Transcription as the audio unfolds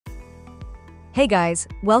Hey guys,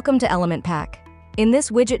 welcome to Element Pack. In this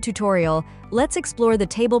widget tutorial, let's explore the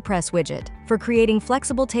tablepress widget for creating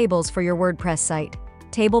flexible tables for your WordPress site.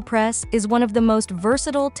 Tablepress is one of the most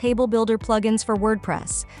versatile table builder plugins for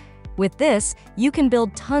WordPress. With this, you can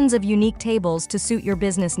build tons of unique tables to suit your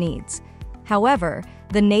business needs. However,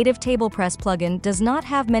 the native tablepress plugin does not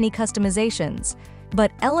have many customizations, but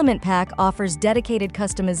Element Pack offers dedicated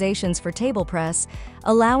customizations for tablepress,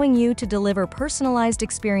 allowing you to deliver personalized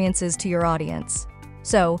experiences to your audience.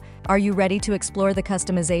 So, are you ready to explore the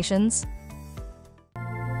customizations?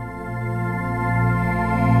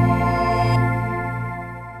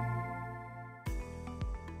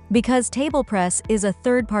 Because tablepress is a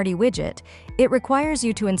third-party widget, it requires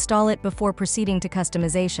you to install it before proceeding to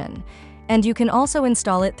customization. And you can also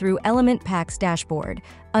install it through Element Pack's dashboard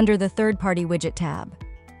under the third-party widget tab.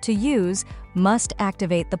 To use, must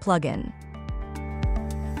activate the plugin.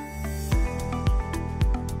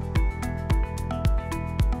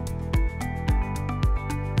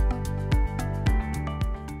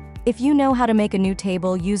 If you know how to make a new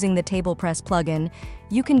table using the tablepress plugin,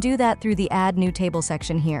 you can do that through the Add New Table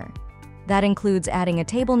section here. That includes adding a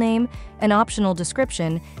table name, an optional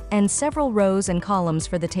description, and several rows and columns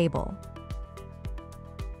for the table.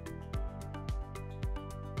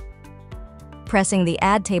 Pressing the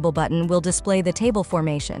Add Table button will display the table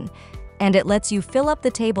formation, and it lets you fill up the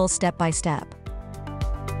table step by step.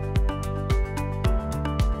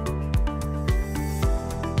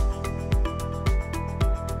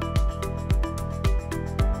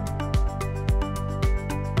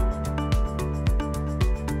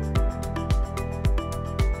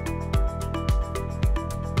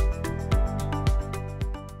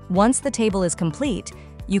 Once the table is complete,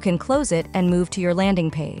 you can close it and move to your landing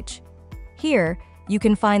page. Here, you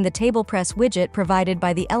can find the tablepress widget provided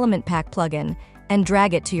by the Element Pack plugin and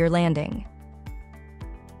drag it to your landing.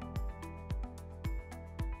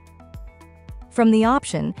 From the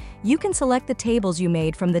option, you can select the tables you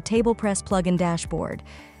made from the tablepress plugin dashboard.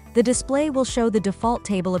 The display will show the default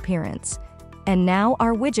table appearance. And now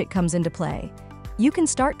our widget comes into play. You can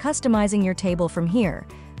start customizing your table from here,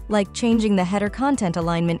 like changing the header content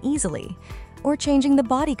alignment easily, or changing the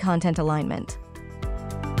body content alignment.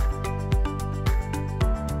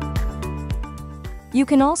 You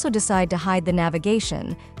can also decide to hide the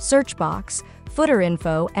navigation, search box, footer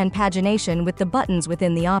info, and pagination with the buttons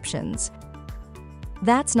within the options.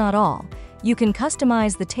 That's not all. You can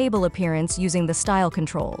customize the table appearance using the style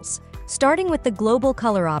controls. Starting with the global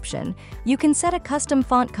color option, you can set a custom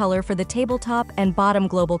font color for the tabletop and bottom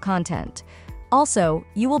global content. Also,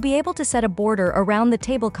 you will be able to set a border around the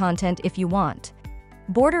table content if you want.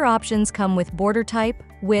 Border options come with border type,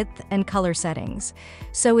 width, and color settings,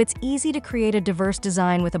 so it's easy to create a diverse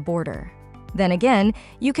design with a border. Then again,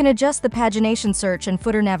 you can adjust the pagination search and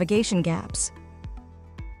footer navigation gaps.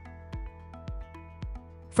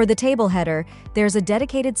 For the table header, there's a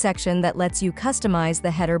dedicated section that lets you customize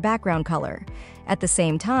the header background color. At the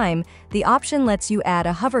same time, the option lets you add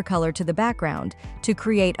a hover color to the background to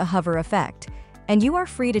create a hover effect, and you are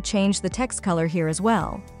free to change the text color here as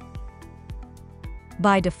well.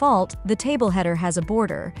 By default, the table header has a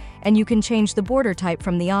border, and you can change the border type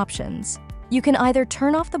from the options. You can either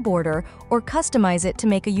turn off the border or customize it to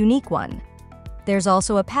make a unique one. There's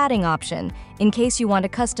also a padding option in case you want to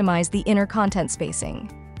customize the inner content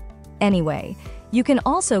spacing. Anyway, you can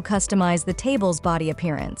also customize the table's body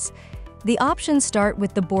appearance. The options start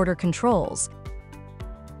with the border controls.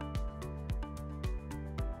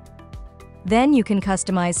 Then you can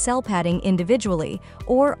customize cell padding individually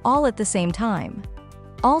or all at the same time.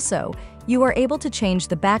 Also, you are able to change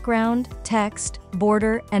the background, text,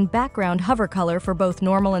 border, and background hover color for both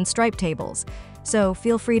normal and stripe tables, so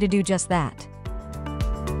feel free to do just that.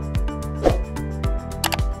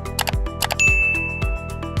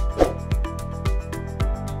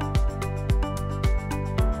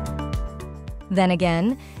 Then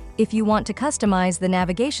again, if you want to customize the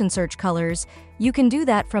navigation search colors, you can do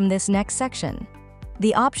that from this next section.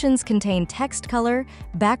 The options contain text color,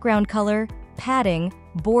 background color, padding,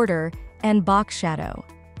 border, and box shadow.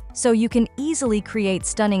 So you can easily create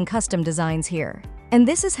stunning custom designs here. And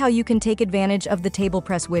this is how you can take advantage of the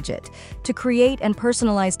tablepress widget to create and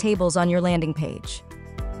personalize tables on your landing page.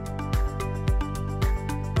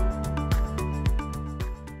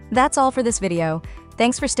 That's all for this video.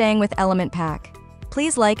 Thanks for staying with Element Pack.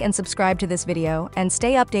 Please like and subscribe to this video and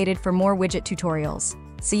stay updated for more widget tutorials.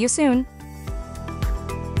 See you soon!